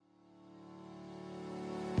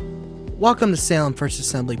Welcome to Salem First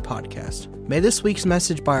Assembly Podcast. May this week's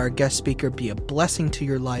message by our guest speaker be a blessing to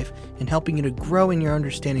your life in helping you to grow in your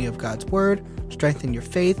understanding of God's Word, strengthen your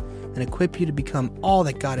faith, and equip you to become all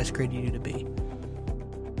that God has created you to be.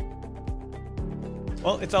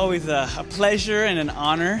 Well, it's always a pleasure and an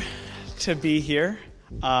honor to be here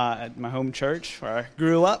at my home church where I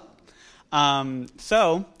grew up.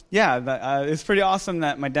 It's pretty awesome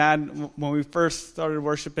that my dad, when we first started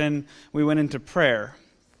worshiping, we went into prayer.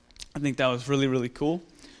 I think that was really, really cool.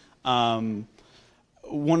 One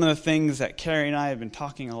of the things that Carrie and I have been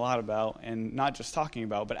talking a lot about, and not just talking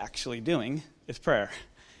about, but actually doing, is prayer.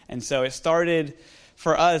 And so it started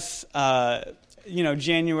for us,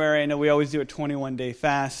 January. I know we always do a 21-day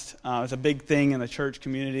fast. It's a big thing in the church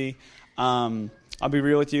community. I'll be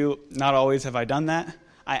real with you, not always have I done that.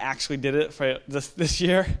 I actually did it for this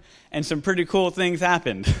year, and some pretty cool things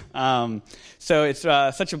happened. So it's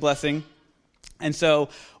such a blessing. And so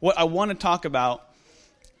what I want to talk about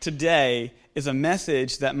today is a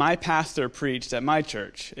message that my pastor preached at my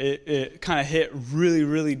church. It kind of hit really,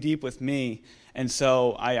 really deep with me. And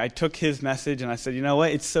so I took his message and I said, you know what,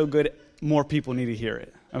 it's so good, more people need to hear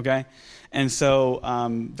it, okay? And so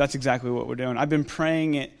that's exactly what we're doing. I've been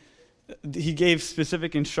praying it. He gave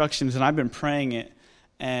specific instructions, and I've been praying it,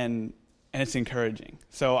 and it's encouraging.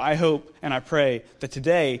 So I hope and I pray that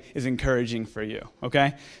today is encouraging for you,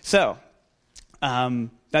 okay? So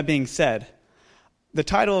that being said, the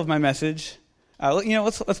title of my message,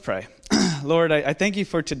 let's pray. Lord, I thank you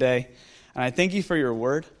for today, and I thank you for your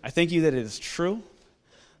word. I thank you that it is true.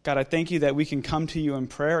 God, I thank you that we can come to you in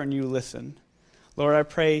prayer and you listen. Lord, I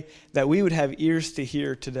pray that we would have ears to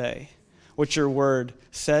hear today what your word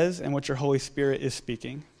says and what your Holy Spirit is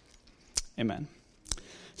speaking. Amen.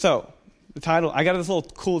 So, the title, I got this little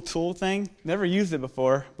cool tool thing. Never used it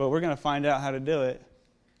before, but we're going to find out how to do it.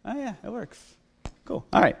 Oh yeah, it works. Cool.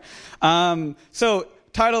 All right. So,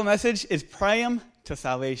 title message is Pray 'em to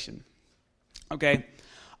Salvation. Okay.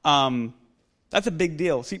 That's a big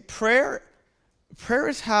deal. See, prayer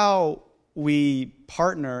is how we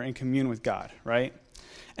partner and commune with God, right?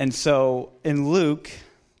 And so, in Luke,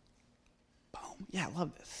 I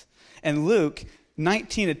love this. In Luke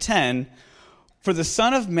 19:10, for the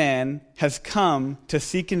Son of Man has come to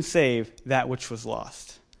seek and save that which was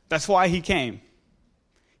lost. That's why he came.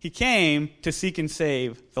 He came to seek and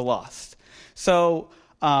save the lost. So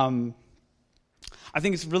I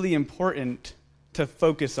think it's really important to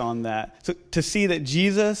focus on that, to see that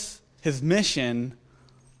Jesus, his mission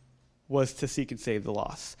was to seek and save the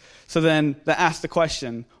lost. So then that asks the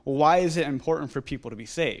question, well, why is it important for people to be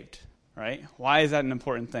saved, right? Why is that an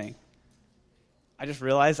important thing? I just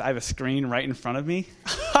realized I have a screen right in front of me.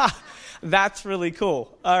 That's really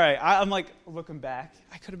cool. All right, I'm like looking back.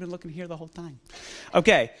 I could have been looking here the whole time.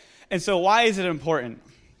 Okay, and so why is it important?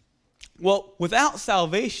 Well, without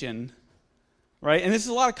salvation, right, and this is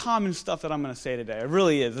a lot of common stuff that I'm going to say today. It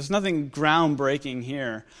really is. There's nothing groundbreaking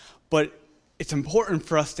here, but it's important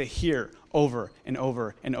for us to hear over and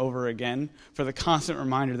over and over again for the constant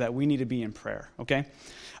reminder that we need to be in prayer, okay?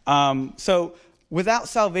 So without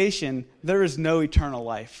salvation, there is no eternal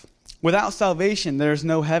life. Without salvation, there is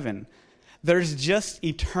no heaven. There's just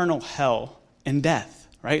eternal hell and death,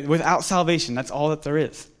 right? Without salvation, that's all that there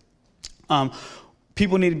is.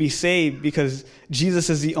 People need to be saved because Jesus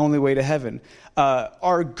is the only way to heaven.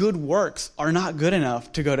 Our good works are not good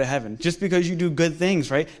enough to go to heaven. Just because you do good things,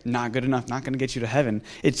 right? Not good enough, not going to get you to heaven.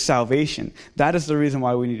 It's salvation. That is the reason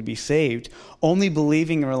why we need to be saved. Only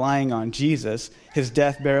believing and relying on Jesus, his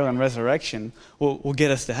death, burial, and resurrection will get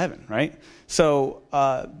us to heaven, right? So,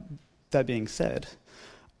 that being said,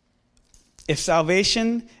 if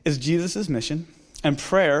salvation is Jesus' mission and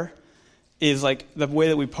prayer is like the way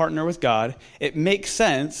that we partner with God, it makes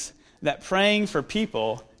sense that praying for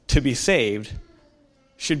people to be saved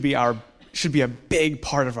should be a big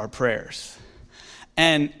part of our prayers.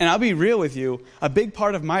 And I'll be real with you, a big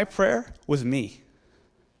part of my prayer was me.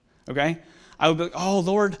 Okay? I would be like, oh,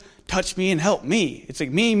 Lord, touch me and help me. It's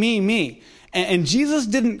like me. And Jesus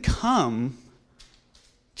didn't come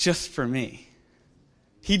just for me.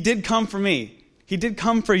 He did come for me. He did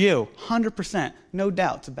come for you, 100%, no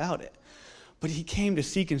doubts about it. But he came to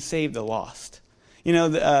seek and save the lost. You know,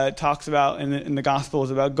 it talks about in the Gospel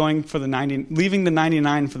is about going for leaving the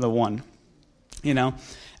 99 for the one. You know,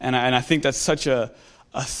 and I think that's such a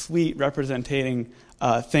sweet representing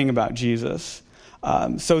thing about Jesus.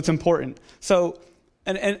 So it's important. So,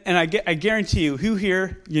 and I guarantee you, who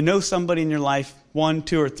here, you know somebody in your life, 1,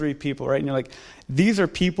 2, or 3 people, right? And you're like, these are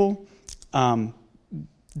people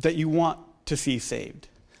that you want to see saved,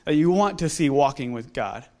 that you want to see walking with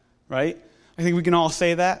God, right? I think we can all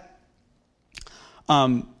say that.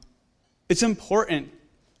 it's important,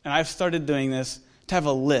 and I've started doing this, to have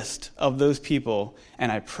a list of those people,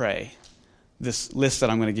 and I pray. This list that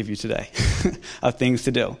I'm going to give you today of things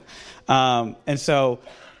to do. And so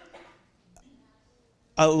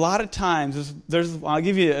a lot of times, I'll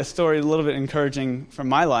give you a story a little bit encouraging from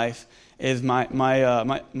my life, is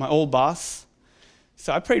my old boss.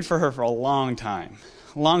 So I prayed for her for a long time.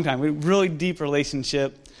 We had a really deep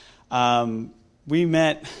relationship. We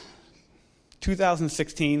met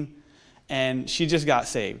 2016, and she just got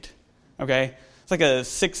saved, okay? It's like a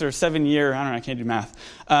 6 or 7 year, I don't know, I can't do math,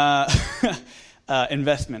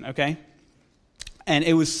 investment, okay? And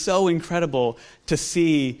it was so incredible to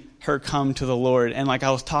see her come to the Lord. And like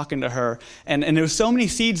I was talking to her, and there was so many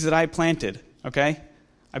seeds that I planted, okay?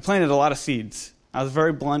 I planted a lot of seeds. I was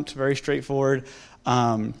very blunt, very straightforward.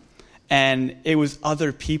 And it was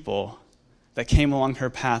other people that came along her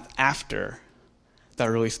path after that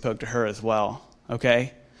really spoke to her as well,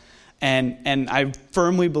 okay? And I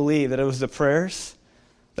firmly believe that it was the prayers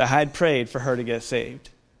that I had prayed for her to get saved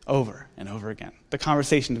over and over again. The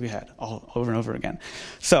conversations we had all over and over again.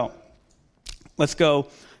 So let's go.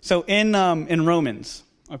 So in Romans,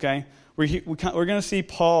 okay, we're going to see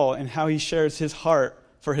Paul and how he shares his heart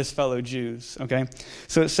for his fellow Jews, okay?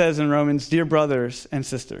 So it says in Romans, "Dear brothers and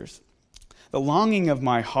sisters, the longing of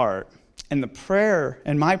my heart and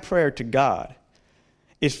my prayer to God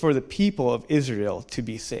is for the people of Israel to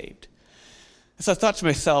be saved." So I thought to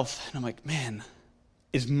myself, and I'm like, man,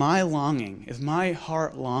 is my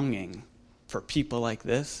heart longing for people like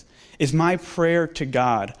this? Is my prayer to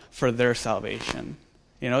God for their salvation?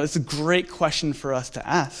 It's a great question for us to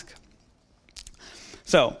ask.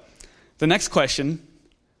 So the next question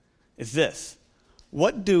is this: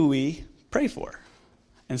 what do we pray for?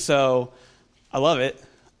 And so I love it.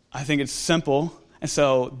 I think it's simple. And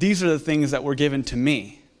so these are the things that were given to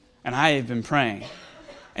me, and I have been praying.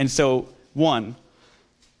 And so, 1,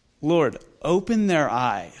 Lord, open their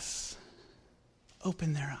eyes.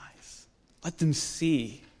 Open their eyes. Let them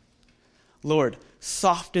see. Lord,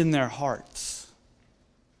 soften their hearts,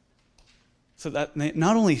 so that they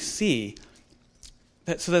not only see,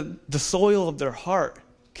 so that the soil of their heart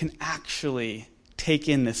can actually take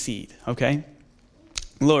in the seed, okay?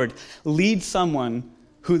 Lord, lead someone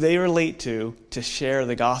who they relate to share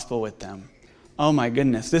the gospel with them. Oh my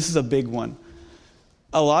goodness, this is a big one.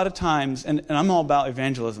 A lot of times, and I'm all about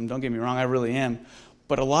evangelism, don't get me wrong, I really am,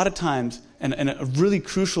 but a lot of times, and a really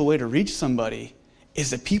crucial way to reach somebody is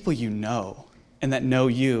the people you know, and that know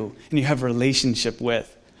you, and you have a relationship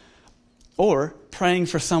with. Or praying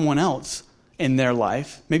for someone else in their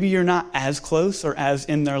life. Maybe you're not as close or as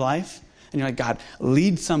in their life, and you're like, God,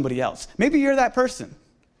 lead somebody else. Maybe you're that person.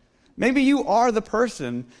 Maybe you are the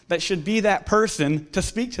person that should be that person to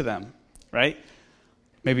speak to them, right?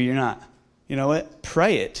 Maybe you're not. You know what?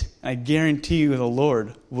 Pray it. I guarantee you the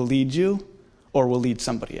Lord will lead you or will lead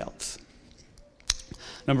somebody else.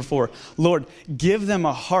 Number 4, Lord, give them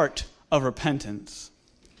a heart of repentance.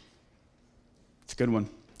 It's a good one.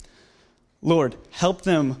 Lord, help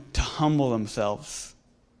them to humble themselves.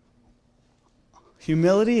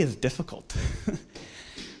 Humility is difficult.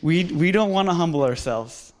 We don't want to humble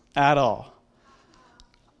ourselves at all.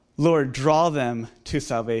 Lord, draw them to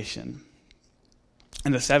salvation.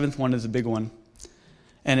 And the 7th one is a big one.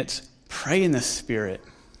 And it's pray in the Spirit.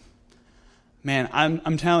 Man,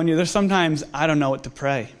 I'm telling you, there's sometimes I don't know what to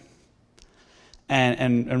pray.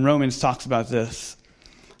 And Romans talks about this.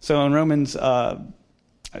 So in Romans,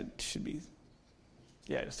 it should be,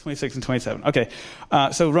 it's 26 and 27. Okay,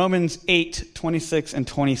 so Romans 8, 26 and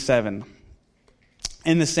 27.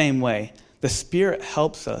 In the same way, the Spirit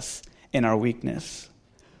helps us in our weakness.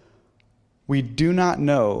 We do not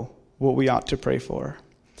know what we ought to pray for,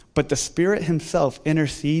 but the Spirit himself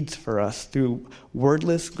intercedes for us through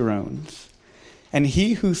wordless groans. And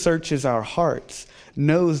he who searches our hearts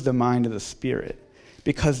knows the mind of the Spirit,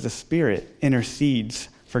 because the Spirit intercedes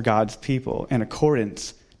for God's people in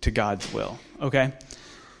accordance to God's will. Okay?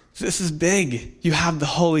 So this is big. You have the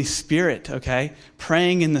Holy Spirit, okay?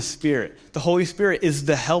 Praying in the Spirit. The Holy Spirit is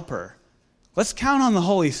the helper. Let's count on the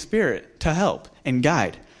Holy Spirit to help and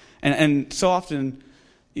guide. And so often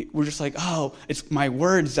we're just like, oh, it's my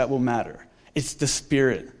words that will matter. It's the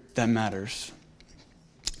Spirit that matters.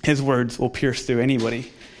 His words will pierce through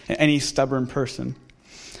anybody, any stubborn person.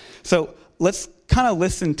 So let's kind of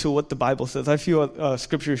listen to what the Bible says. I have a few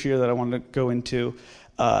scriptures here that I want to go into.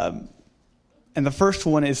 And the first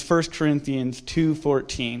one is 1 Corinthians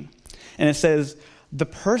 2:14. And it says, the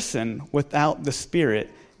person without the Spirit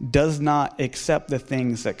does not accept the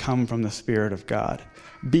things that come from the Spirit of God.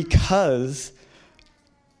 But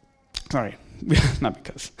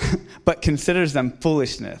considers them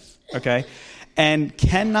foolishness okay? And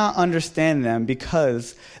cannot understand them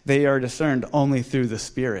because they are discerned only through the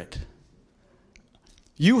Spirit.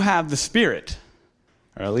 You have the Spirit,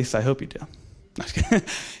 or at least I hope you do.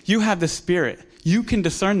 You have the Spirit. You can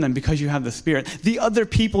discern them because you have the Spirit. The other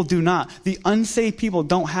people do not. The unsaved people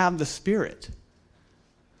don't have the Spirit.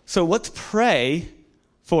 So let's pray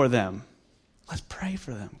for them. Let's pray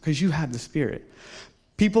for them because you have the Spirit.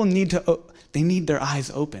 People need their eyes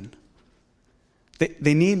open.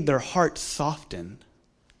 They need their hearts softened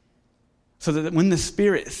so that when the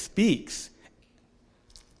Spirit speaks,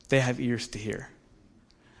 they have ears to hear.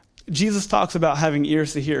 Jesus talks about having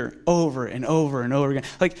ears to hear over and over and over again.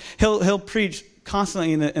 Like he'll preach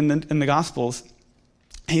constantly in the Gospels.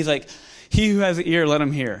 He's like, he who has an ear, let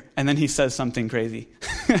him hear. And then he says something crazy,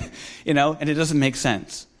 and it doesn't make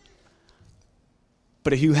sense.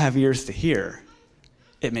 But if you have ears to hear,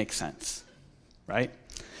 it makes sense, right?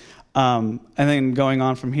 And then going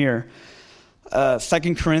on from here,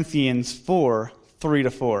 2 Corinthians 4,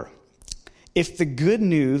 3-4. If the good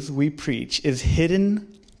news we preach is hidden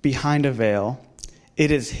behind a veil, it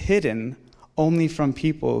is hidden only from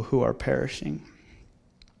people who are perishing.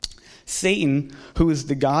 Satan, who is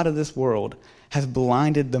the god of this world, has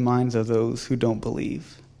blinded the minds of those who don't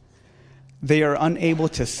believe. They are unable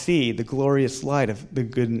to see the glorious light of the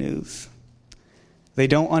good news. They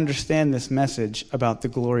don't understand this message about the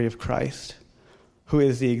glory of Christ, who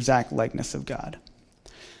is the exact likeness of God.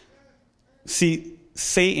 See,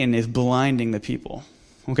 Satan is blinding the people,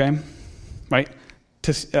 okay? Right?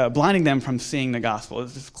 Blinding them from seeing the gospel.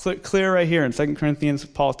 It's clear right here in 2 Corinthians,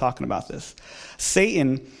 Paul's talking about this.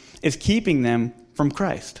 Satan is keeping them from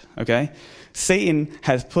Christ, okay? Satan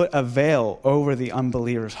has put a veil over the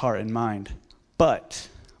unbeliever's heart and mind. But,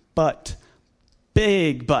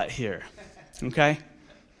 big but here, okay?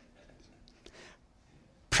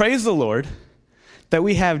 Praise the Lord that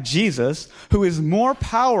we have Jesus, who is more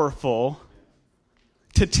powerful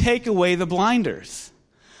to take away the blinders.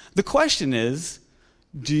 The question is,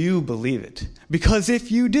 do you believe it? Because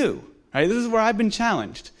if you do, right, this is where I've been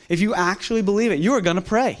challenged. If you actually believe it, you are going to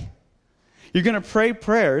pray. You're going to pray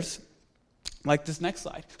prayers like this next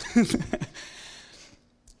slide.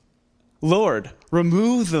 Lord,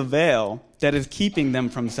 remove the veil that is keeping them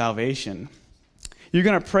from salvation. You're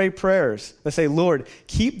going to pray prayers that say, Lord,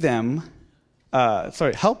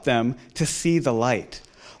 help them to see the light.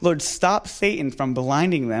 Lord, stop Satan from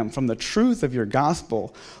blinding them from the truth of your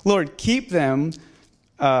gospel. Lord, help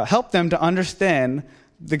them to understand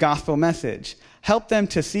the gospel message. Help them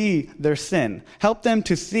to see their sin. Help them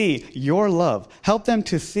to see your love. Help them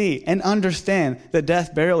to see and understand the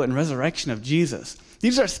death, burial, and resurrection of Jesus.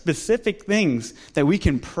 These are specific things that we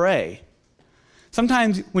can pray.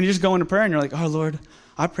 Sometimes when you just go into prayer and you're like, oh, Lord,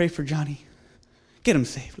 I pray for Johnny. Get him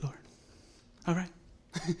saved, Lord. All right.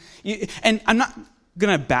 And I'm not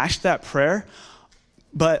going to bash that prayer,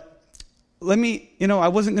 but I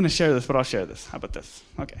wasn't going to share this, but I'll share this. How about this?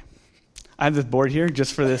 Okay. I have this board here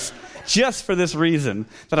just for this reason,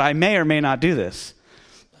 that I may or may not do this.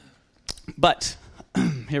 But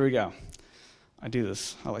here we go. I do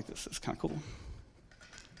this. I like this. It's kind of cool.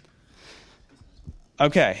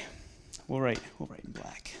 Okay. We'll write in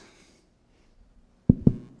black.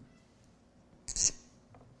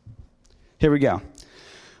 Here we go.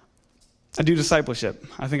 I do discipleship.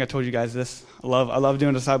 I think I told you guys this. I love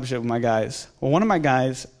doing discipleship with my guys. Well, one of my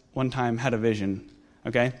guys one time had a vision,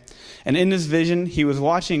 okay? And in this vision, he was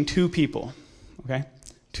watching two people, okay?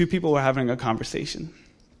 Two people were having a conversation.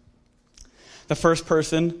 The first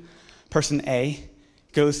person A,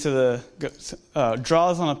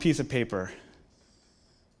 draws on a piece of paper.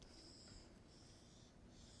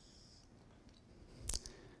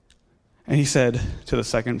 And he said to the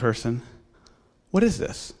second person, what is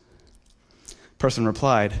this? Person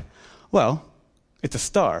replied, well, it's a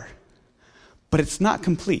star, but it's not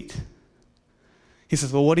complete. He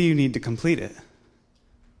says, well, what do you need to complete it?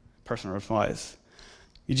 Person replies,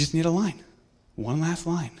 you just need a line, one last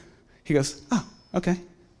line. He goes, oh, okay.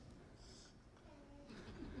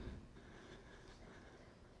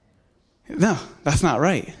 No, that's not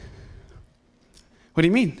right. What do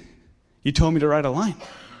you mean? You told me to write a line.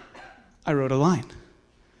 I wrote a line.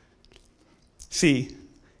 See,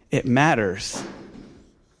 it matters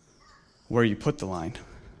where you put the line.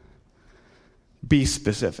 Be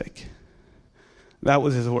specific. That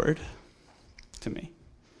was his word to me.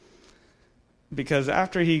 Because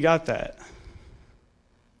after he got that,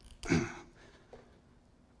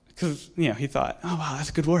 because he thought, oh wow,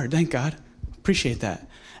 that's a good word, thank God, appreciate that.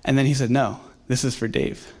 And then he said, no, this is for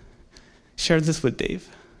Dave. Shared this with Dave.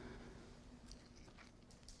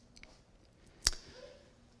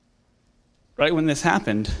 Right when this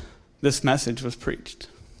happened, this message was preached.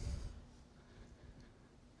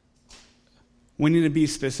 We need to be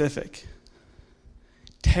specific.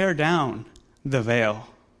 Tear down the veil.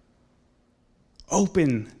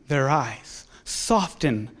 Open their eyes.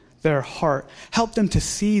 Soften their heart. Help them to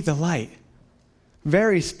see the light.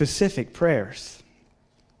 Very specific prayers.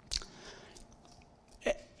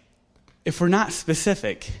 If we're not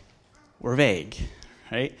specific, we're vague,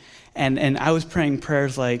 right? And I was praying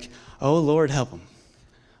prayers like, oh, Lord, help them.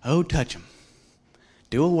 Oh, touch them.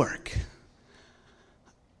 Do a work.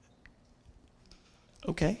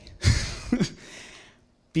 Okay.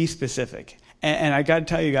 Be specific. And I got to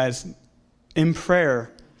tell you guys, in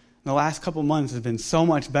prayer, the last couple months has been so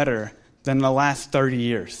much better than the last 30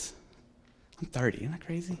 years. I'm 30. Isn't that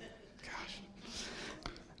crazy? Gosh.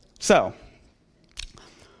 So,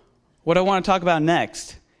 what I want to talk about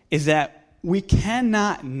next is that we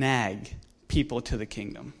cannot nag people to the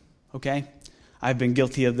kingdom, okay? I've been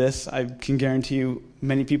guilty of this. I can guarantee you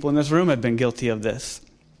many people in this room have been guilty of this.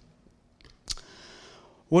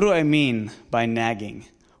 What do I mean by nagging?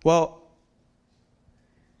 Well,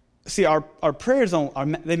 see, our prayers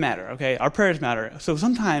they matter, okay? Our prayers matter. So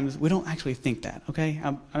sometimes we don't actually think that, okay?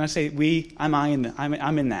 I'm going to say we, I'm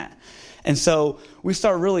in that. And so we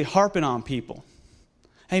start really harping on people.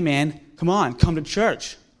 Hey, man, come on, come to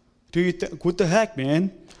church. What the heck,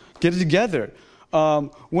 man? Get it together.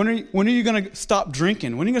 When are you going to stop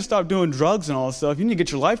drinking? When are you going to stop doing drugs and all this stuff? You need to get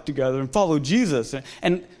your life together and follow Jesus.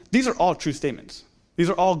 And these are all true statements. These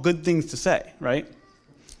are all good things to say, right?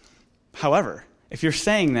 However, if you're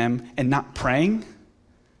saying them and not praying,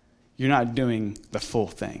 you're not doing the full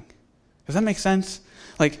thing. Does that make sense?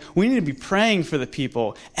 Like, we need to be praying for the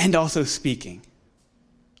people and also speaking,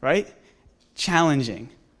 right? Challenging.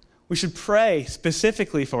 We should pray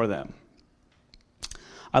specifically for them.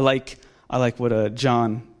 I like what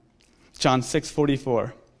John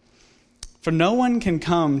 6:44. For no one can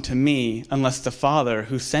come to me unless the Father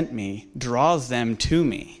who sent me draws them to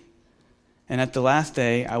me. And at the last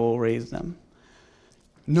day I will raise them.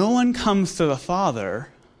 No one comes to the Father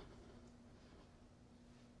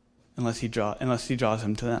unless he draws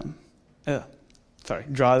them to them.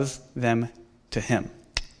 Draws them to him.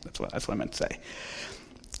 That's what I meant to say.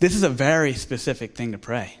 This is a very specific thing to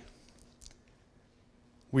pray.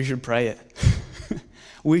 We should pray it.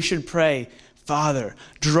 We should pray, Father,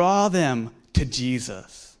 draw them to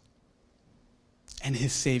Jesus and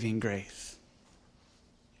his saving grace.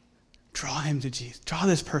 Draw him to Jesus. Draw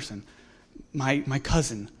this person, my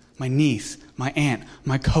cousin, my niece, my aunt,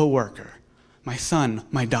 my coworker, my son,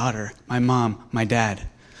 my daughter, my mom, my dad.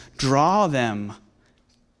 Draw them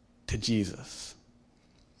to Jesus.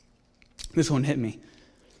 This one hit me.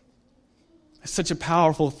 It's such a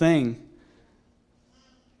powerful thing.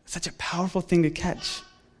 Such a powerful thing to catch,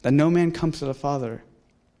 that no man comes to the Father.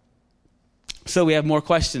 So we have more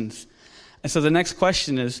questions. And so the next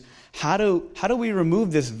question is, how do we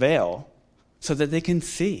remove this veil so that they can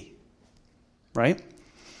see? Right?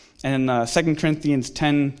 And in 2 Corinthians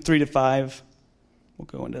 10, 3-5, we'll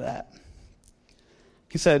go into that.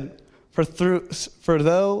 He said, For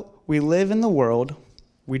though we live in the world,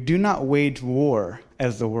 we do not wage war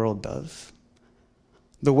as the world does.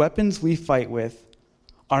 The weapons we fight with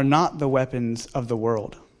are not the weapons of the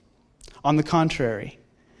world. On the contrary,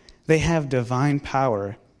 they have divine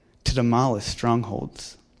power to demolish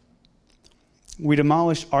strongholds. We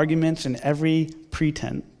demolish arguments and every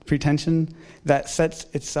pretension that sets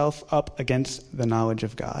itself up against the knowledge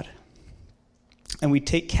of God. And we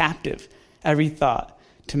take captive every thought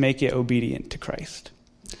to make it obedient to Christ.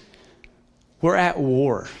 We're at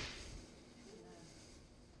war.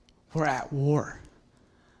 We're at war.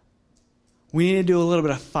 We need to do a little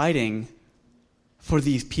bit of fighting for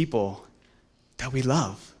these people that we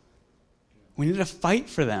love. We need to fight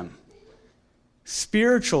for them.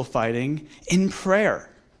 Spiritual fighting in prayer,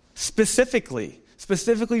 specifically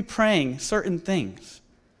praying certain things,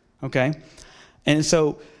 okay? And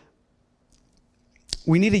so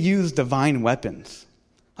we need to use divine weapons,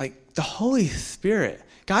 like the Holy Spirit.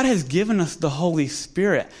 God has given us the Holy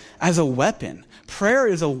Spirit as a weapon. Prayer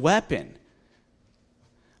is a weapon.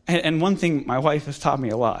 And one thing my wife has taught me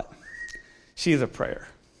a lot, she's a prayer.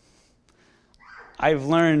 I've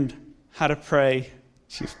learned how to pray.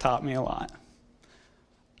 She's taught me a lot.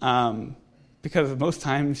 Because most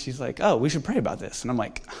times she's like, oh, we should pray about this. And I'm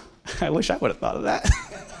like, I wish I would have thought of that.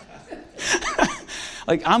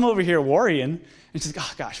 Like, I'm over here worrying. And she's like,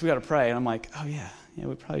 oh, gosh, we got to pray. And I'm like, oh, yeah,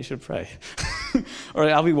 we probably should pray. Or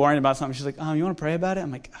I'll be worrying about something. She's like, you want to pray about it?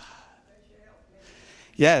 I'm like,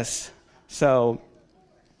 yes. So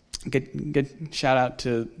good shout out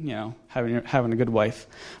to, having a good wife.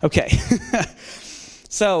 Okay.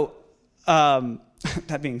 So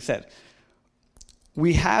that being said,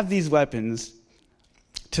 we have these weapons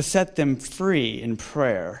to set them free in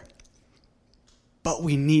prayer, but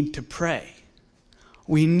we need to pray.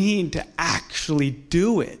 We need to actually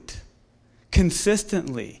do it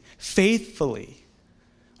consistently, faithfully.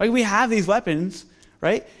 Like, we have these weapons,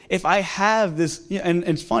 right? If I have this, and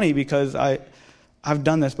it's funny because I've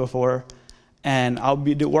done this before, and I'll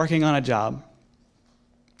be working on a job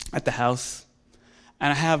at the house,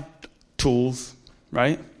 and I have tools,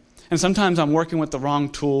 right? And sometimes I'm working with the wrong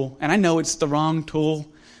tool, and I know it's the wrong tool,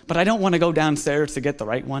 but I don't want to go downstairs to get the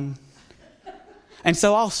right one. And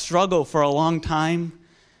so I'll struggle for a long time,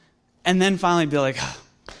 and then finally be like,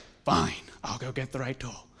 fine, I'll go get the right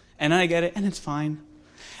tool. And then I get it, and it's fine.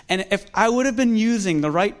 And if I would have been using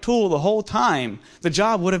the right tool the whole time, the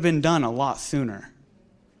job would have been done a lot sooner.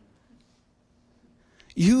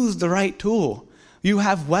 Use the right tool. You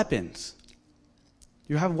have weapons.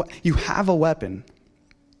 You have a weapon.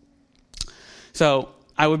 So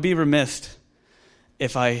I would be remiss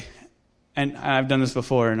if and I've done this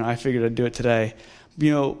before, and I figured I'd do it today.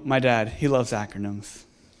 My dad, he loves acronyms.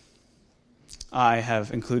 I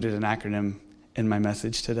have included an acronym in my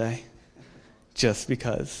message today, just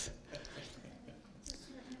because.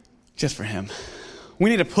 Just for him. We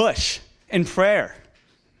need to push in prayer.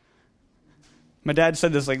 My dad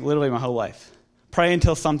said this literally my whole life. Pray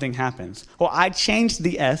until something happens. Well, I changed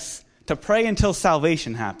the S to pray until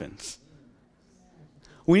salvation happens.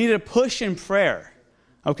 We need to push in prayer,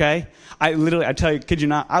 okay? I tell you, kid you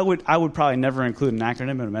not, I would probably never include an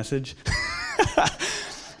acronym in a message.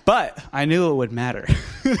 But I knew it would matter.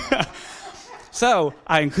 So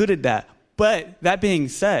I included that. But that being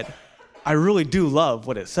said, I really do love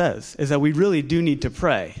what it says, is that we really do need to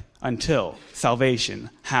pray until salvation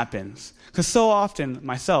happens. Because so often,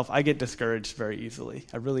 myself, I get discouraged very easily.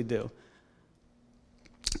 I really do.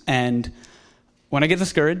 And when I get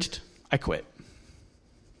discouraged, I quit.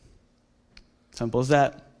 Simple as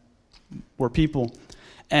that. We're people.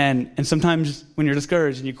 And sometimes when you're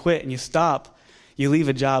discouraged and you quit and you stop, you leave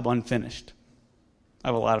a job unfinished. I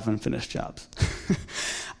have a lot of unfinished jobs.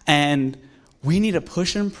 And we need to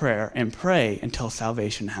push in prayer and pray until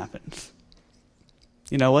salvation happens.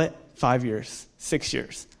 You know what? 5 years, 6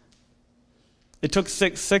 years. It took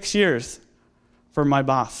six years for my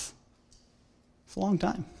boss. It's a long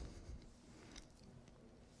time.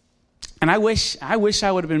 And I wish I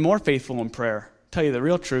would have been more faithful in prayer, tell you the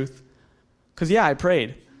real truth. Because, I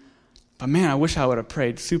prayed. But, man, I wish I would have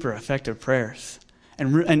prayed super effective prayers.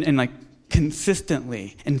 And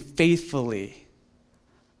consistently and faithfully.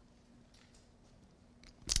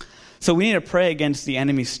 So we need to pray against the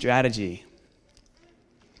enemy's strategy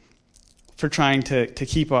for trying to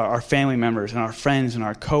keep our family members and our friends and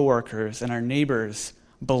our coworkers and our neighbors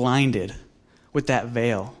blinded with that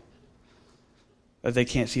veil that they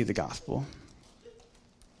can't see the gospel.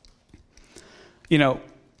 We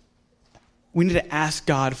need to ask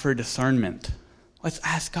God for discernment. Let's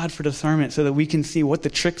ask God for discernment so that we can see what the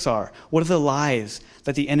tricks are. What are the lies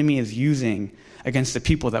that the enemy is using against the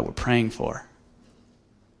people that we're praying for?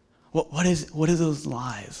 What are those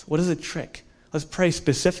lies? What is a trick? Let's pray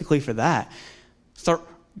specifically for that.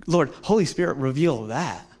 Lord, Holy Spirit, reveal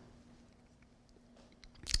that.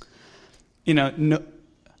 We don't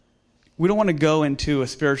want to go into a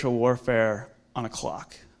spiritual warfare on a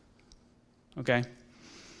clock. Okay?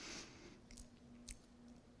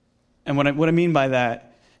 And what I mean by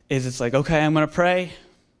that is it's like, okay, I'm going to pray.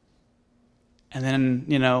 And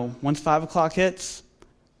then, once 5 o'clock hits,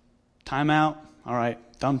 time out. All right,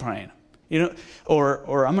 done praying.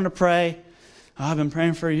 Or I'm going to pray. Oh, I've been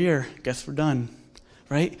praying for a year. Guess we're done,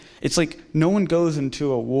 right? It's like no one goes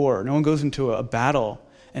into a war. No one goes into a battle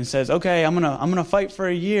and says, okay, I'm gonna fight for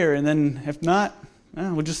a year, and then if not,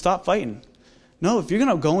 we'll just stop fighting. No, if you're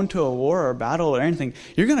going to go into a war or a battle or anything,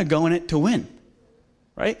 you're going to go in it to win,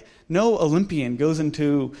 right? No Olympian goes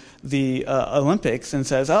into the Olympics and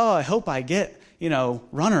says, oh, I hope I get,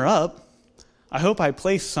 runner-up. I hope I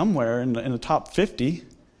place somewhere in the top 50.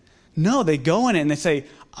 No, they go in it and they say,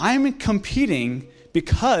 I'm competing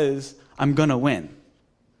because I'm going to win.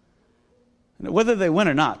 Whether they win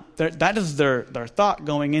or not, that is their thought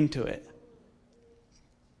going into it.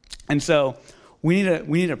 And so we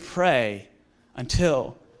need to pray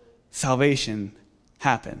until salvation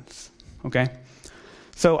happens. Okay?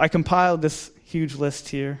 So I compiled this huge list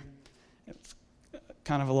here. It's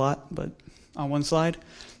kind of a lot, but on one slide.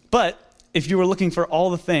 But if you were looking for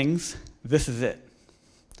all the things, this is it.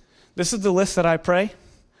 This is the list that I pray.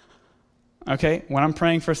 Okay? When I'm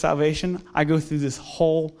praying for salvation, I go through this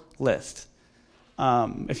whole list.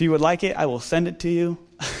 If you would like it, I will send it to you.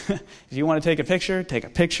 If you want to take a picture, take a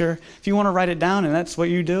picture. If you want to write it down and that's what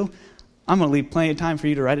you do, I'm going to leave plenty of time for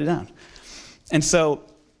you to write it down. And so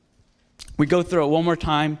we go through it one more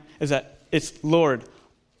time, is that it's, Lord,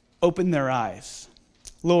 open their eyes.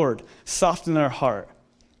 Lord, soften their heart.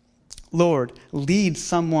 Lord, lead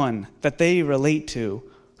someone that they relate to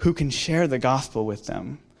who can share the gospel with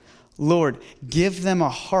them. Lord, give them a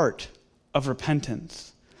heart of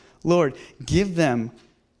repentance. Lord,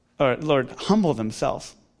 Lord, humble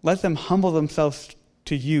themselves. Let them humble themselves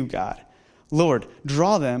to you, God. Lord,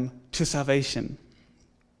 draw them to salvation.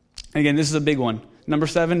 Again, this is a big one. Number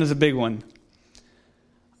 7 is a big one.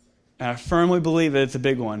 And I firmly believe that it's a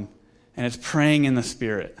big one. And it's praying in the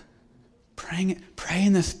Spirit. Pray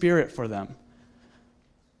in the Spirit for them.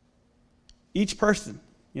 Each person.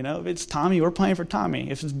 If it's Tommy, we're praying for Tommy.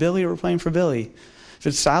 If it's Billy, we're praying for Billy. If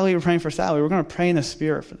it's Sally, we're praying for Sally. We're going to pray in the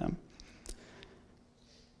Spirit for them.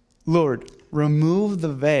 Lord, remove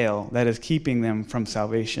the veil that is keeping them from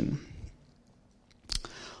salvation.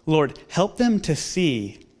 Lord, help them to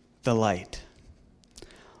see the light.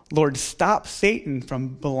 Lord, stop Satan from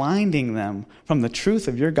blinding them from the truth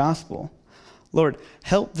of your gospel. Lord,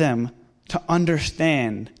 help them to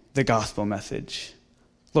understand the gospel message.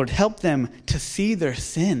 Lord, help them to see their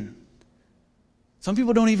sin. Some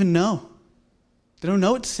people don't even know. They don't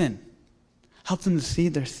know it's sin. Help them to see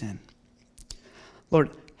their sin. Lord,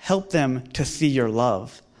 help them to see your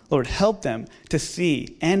love. Lord, help them to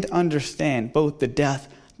see and understand both the death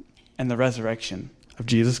and the resurrection of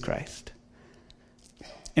Jesus Christ.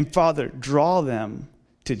 And Father, draw them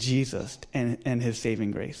to Jesus and his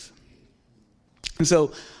saving grace. And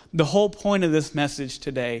so the whole point of this message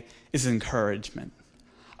today is encouragement.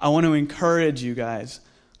 I want to encourage you guys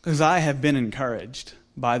because I have been encouraged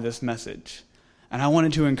by this message. And I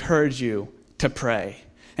wanted to encourage you to pray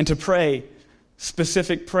and to pray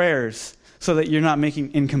specific prayers so that you're not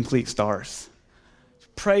making incomplete stars.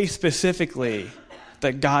 Pray specifically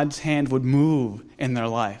that God's hand would move in their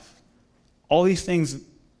life. All these things,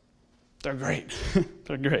 they're great.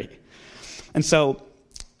 They're great. And so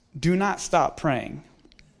do not stop praying.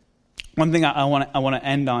 One thing I want to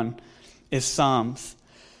end on is Psalms.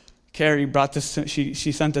 Carrie brought this to,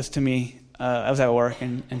 she sent this to me. I was at work,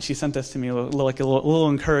 and she sent this to me, a little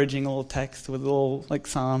encouraging, a little text with a little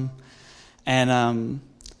psalm. And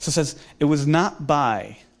so it says, it was not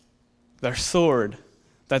by their sword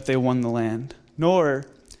that they won the land, nor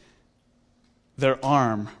their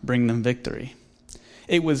arm bring them victory.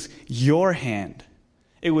 It was your hand.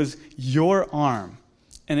 It was your arm.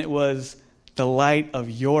 And it was the light of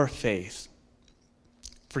your face,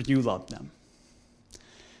 for you loved them.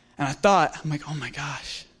 And I thought, I'm like, oh my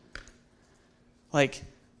gosh.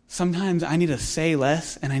 Sometimes I need to say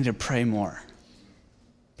less and I need to pray more.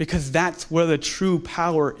 Because that's where the true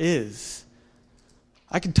power is.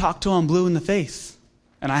 I can talk to them blue in the face,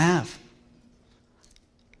 and I have.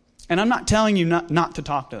 And I'm not telling you not to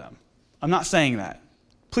talk to them. I'm not saying that.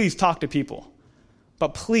 Please talk to people.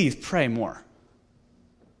 But please pray more.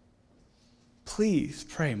 Please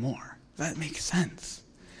pray more. That makes sense.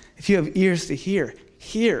 If you have ears to hear,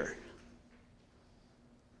 hear.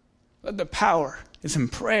 But the power is in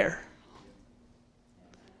prayer.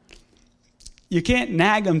 You can't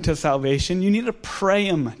nag them to salvation. You need to pray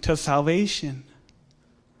them to salvation.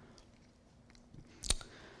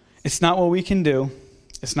 It's not what we can do.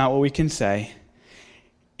 It's not what we can say.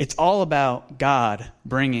 It's all about God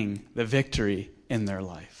bringing the victory in their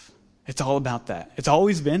life. It's all about that. It's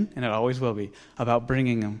always been, and it always will be, about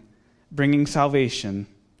bringing salvation,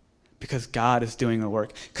 because God is doing the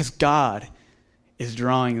work. Because God is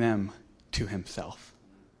drawing them to himself.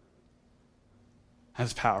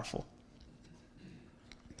 That's powerful.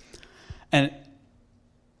 And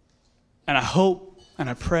I hope and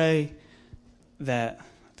I pray that, I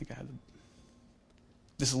think I have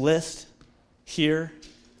this list here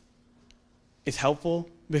is helpful,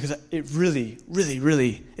 because it really, really,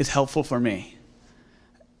 really is helpful for me.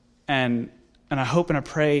 And I hope and I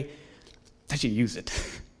pray that you use it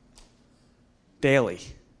daily,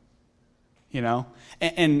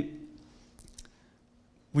 And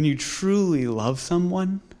when you truly love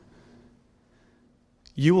someone,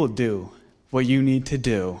 you will do what you need to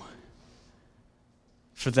do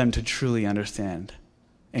for them to truly understand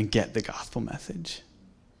and get the gospel message.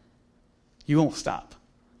 You won't stop.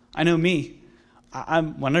 I know me.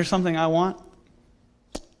 When there's something I want,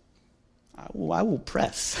 I will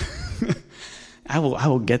press. I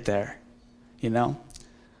will get there, And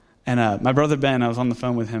my brother Ben, I was on the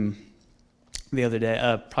phone with him the other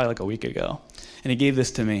day, probably a week ago, and he gave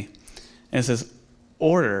this to me. And it says,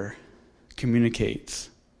 order communicates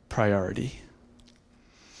priority.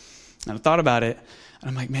 And I thought about it, and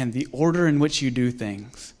I'm like, man, the order in which you do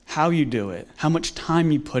things, how you do it, how much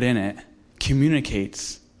time you put in it,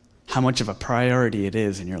 communicates how much of a priority it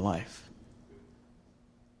is in your life.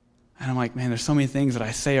 And I'm like, man, there's so many things that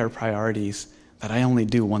I say are priorities that I only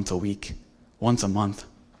do once a week, once a month,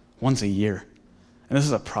 once a year. And this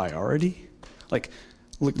is a priority? Like,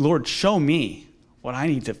 Lord, show me what I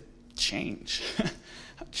need to change.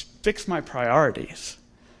 Fix my priorities.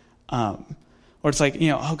 Or it's like,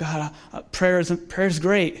 oh God, prayer is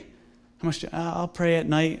great. How much I'll pray at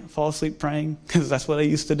night, fall asleep praying, because that's what I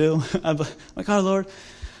used to do. I'm like, oh Lord,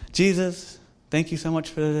 Jesus, thank you so much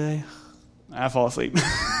for today. I fall asleep.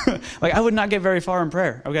 Like, I would not get very far in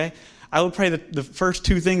prayer, okay? I would pray the first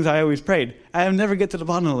two things I always prayed. I would never get to the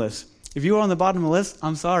bottom of the list. If you were on the bottom of the list,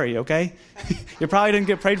 I'm sorry, okay? You probably didn't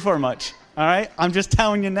get prayed for much, all right? I'm just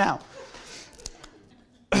telling you now.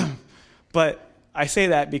 But I say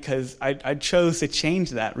that because I chose to change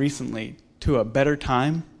that recently to a better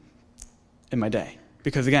time in my day.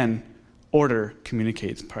 Because again, order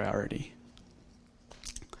communicates priority.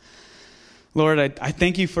 Lord, I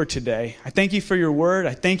thank you for today. I thank you for your word.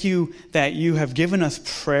 I thank you that you have given us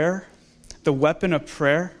prayer, the weapon of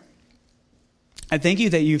prayer. I thank you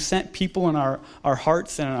that you've sent people in our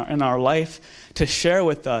hearts and in our life to share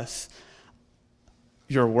with us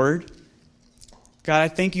your word. God, I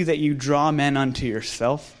thank you that you draw men unto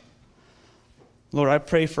yourself. Lord, I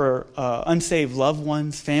pray for unsaved loved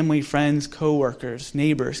ones, family, friends, co-workers,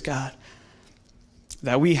 neighbors, God,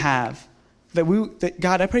 that we have. That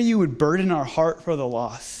God, I pray you would burden our heart for the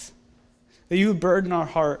lost. That you would burden our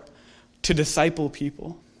heart to disciple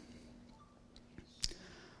people.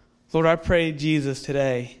 Lord, I pray, Jesus,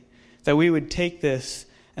 today, that we would take this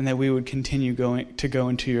and that we would continue to go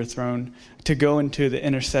into your throne, to go into the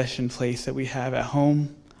intercession place that we have at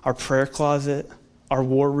home, our prayer closet, our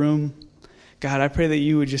war room. God, I pray that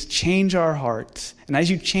you would just change our hearts. And as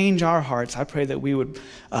you change our hearts, I pray that we would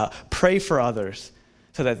pray for others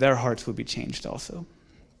so that their hearts would be changed also.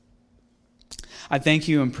 I thank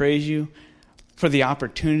you and praise you for the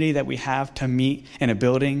opportunity that we have to meet in a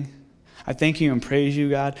building. I thank you and praise you,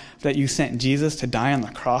 God, that you sent Jesus to die on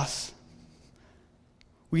the cross.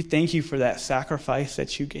 We thank you for that sacrifice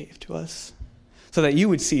that you gave to us so that you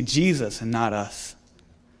would see Jesus and not us.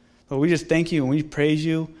 But we just thank you and we praise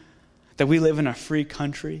you that we live in a free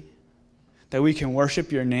country, that we can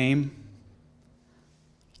worship your name.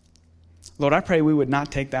 Lord, I pray we would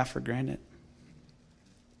not take that for granted.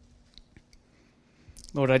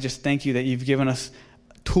 Lord, I just thank you that you've given us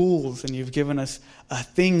tools and you've given us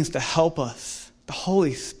things to help us. The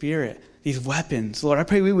Holy Spirit, these weapons. Lord, I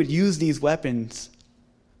pray we would use these weapons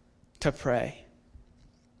to pray.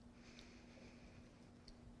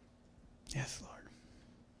 Yes, Lord.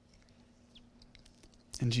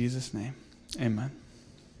 In Jesus' name, amen.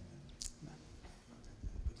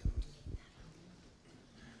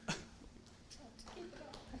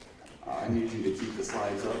 I need you to keep the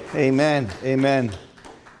slides up. Amen. Amen.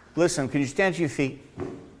 Listen, can you stand to your feet?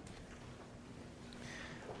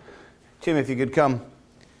 Tim, if you could come.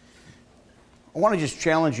 I want to just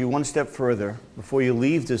challenge you one step further before you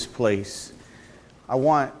leave this place. I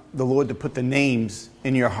want the Lord to put the names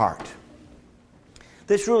in your heart.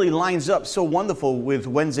 This really lines up so wonderful with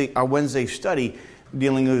our Wednesday study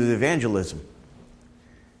dealing with evangelism.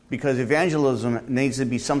 Because evangelism needs to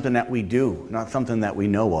be something that we do, not something that we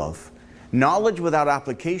know of. Knowledge without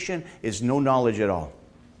application is no knowledge at all.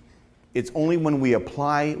 It's only when we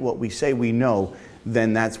apply what we say we know,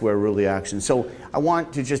 then that's where really action. So I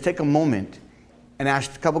want to just take a moment and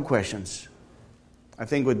ask a couple questions. I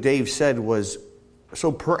think what Dave said was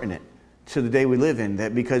so pertinent to the day we live in,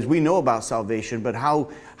 that because we know about salvation, but how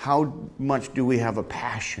much do we have a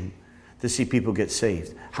passion to see people get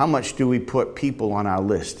saved? How much do we put people on our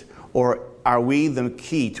list? Or are we the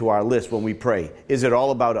key to our list when we pray? Is it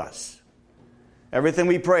all about us? Everything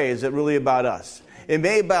we pray, is it really about us? It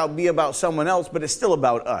may be about someone else, but it's still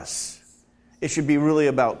about us. It should be really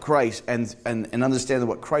about Christ and understanding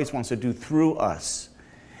what Christ wants to do through us.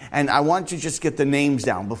 And I want you to just get the names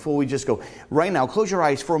down before we just go. Right now, close your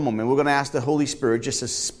eyes for a moment. We're going to ask the Holy Spirit just to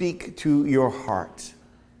speak to your heart.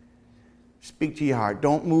 Speak to your heart.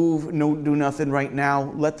 Don't move, no, do nothing right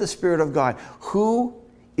now. Let the Spirit of God, who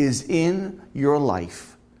is in your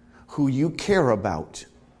life, who you care about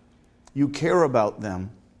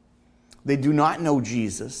them. They do not know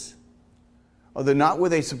Jesus, or they're not where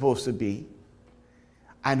they're supposed to be.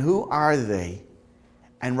 And who are they?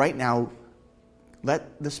 And right now,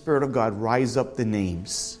 let the Spirit of God rise up the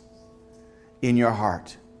names in your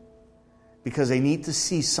heart. Because they need to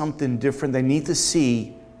see something different. They need to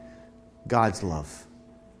see God's love,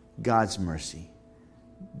 God's mercy,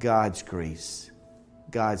 God's grace,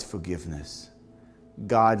 God's forgiveness,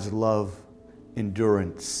 God's love,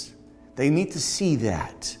 endurance. They need to see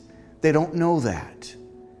that. They don't know that.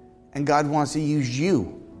 And God wants to use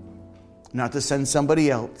you, not to send somebody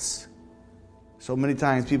else. So many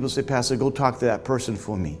times people say, Pastor, go talk to that person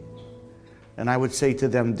for me. And I would say to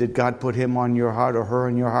them, did God put him on your heart or her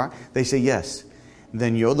on your heart? They say, yes.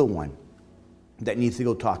 Then you're the one that needs to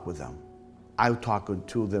go talk with them. I'll talk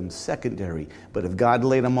to them secondary. But if God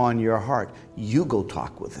laid them on your heart, you go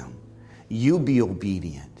talk with them. You be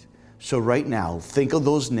obedient. So right now, think of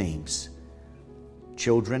those names.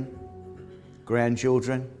 Children,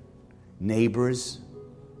 grandchildren, neighbors,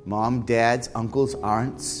 mom, dads, uncles,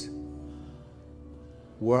 aunts.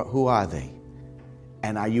 Who are they?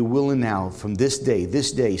 And are you willing now, from this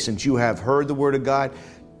day, since you have heard the word of God,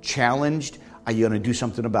 challenged, are you going to do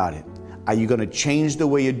something about it? Are you going to change the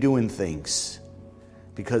way you're doing things?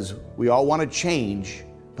 Because we all want to change,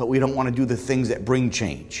 but we don't want to do the things that bring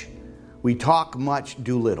change. We talk much,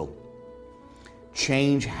 do little.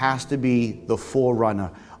 Change has to be the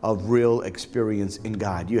forerunner of real experience in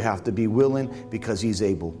God. You have to be willing because He's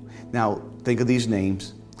able. Now, think of these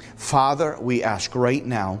names. Father, we ask right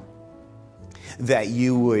now that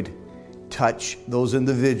you would touch those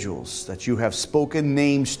individuals that you have spoken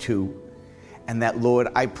names to, and that, Lord,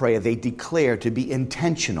 I pray they declare to be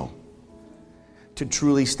intentional, to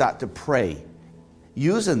truly start to pray,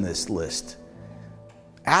 using this list,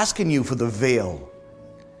 asking you for the veil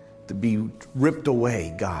to be ripped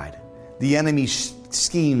away, God. The enemy's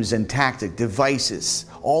schemes and tactics, devices,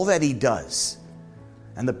 all that he does,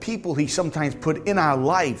 and the people he sometimes put in our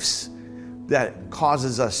lives that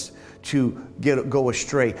causes us to go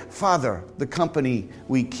astray. Father, the company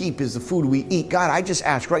we keep is the food we eat. God, I just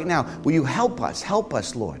ask right now, will you help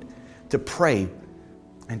us, Lord, to pray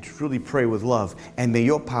and truly pray with love. And may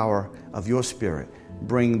your power of your Spirit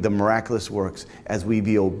bring the miraculous works as we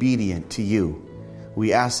be obedient to you.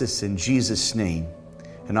 We ask this in Jesus' name.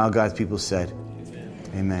 And all God's people said,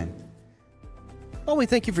 Amen. Well, we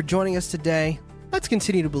thank you for joining us today. Let's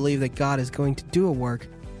continue to believe that God is going to do a work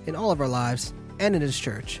in all of our lives and in His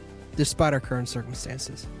church, despite our current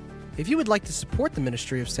circumstances. If you would like to support the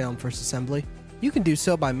ministry of Salem First Assembly, you can do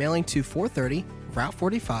so by mailing to 430 Route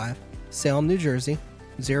 45, Salem, New Jersey,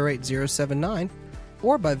 08079,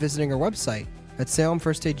 or by visiting our website at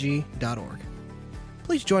salemfirstag.org.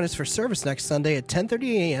 Please join us for service next Sunday at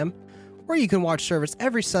 10:30 a.m., or you can watch service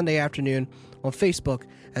every Sunday afternoon on Facebook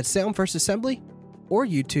at Salem First Assembly or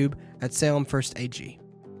YouTube at Salem First AG.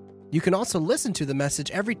 You can also listen to the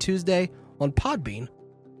message every Tuesday on Podbean.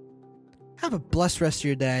 Have a blessed rest of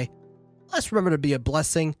your day. Let's remember to be a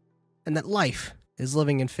blessing, and that life is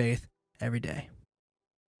living in faith every day.